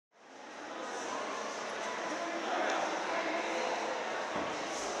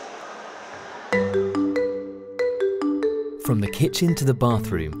From the kitchen to the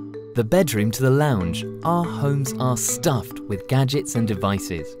bathroom, the bedroom to the lounge, our homes are stuffed with gadgets and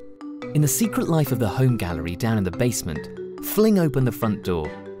devices. In the secret life of the home gallery down in the basement, fling open the front door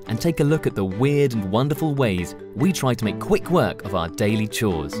and take a look at the weird and wonderful ways we try to make quick work of our daily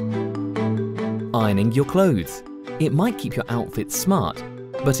chores. Ironing your clothes. It might keep your outfit smart,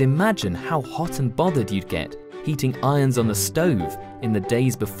 but imagine how hot and bothered you'd get heating irons on the stove in the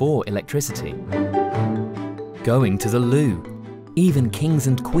days before electricity. Going to the loo. Even kings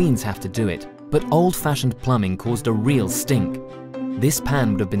and queens have to do it, but old-fashioned plumbing caused a real stink. This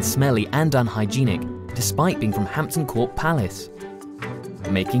pan would have been smelly and unhygienic, despite being from Hampton Court Palace.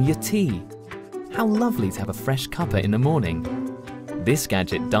 Making your tea. How lovely to have a fresh cuppa in the morning. This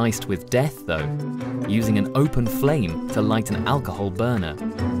gadget diced with death though, using an open flame to light an alcohol burner.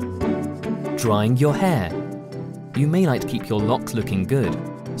 Drying your hair. You may like to keep your locks looking good,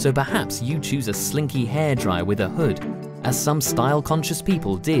 so perhaps you choose a slinky hairdryer with a hood, as some style-conscious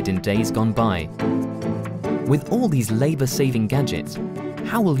people did in days gone by. With all these labour-saving gadgets,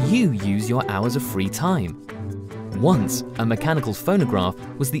 how will you use your hours of free time? Once, a mechanical phonograph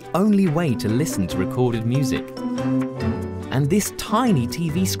was the only way to listen to recorded music. And this tiny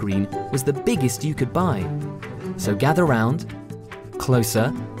TV screen was the biggest you could buy. So gather round,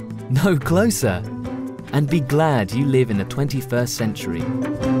 closer, no closer, and be glad you live in the 21st century.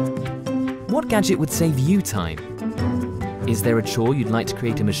 What gadget would save you time? Is there a chore you'd like to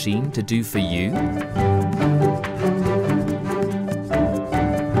create a machine to do for you?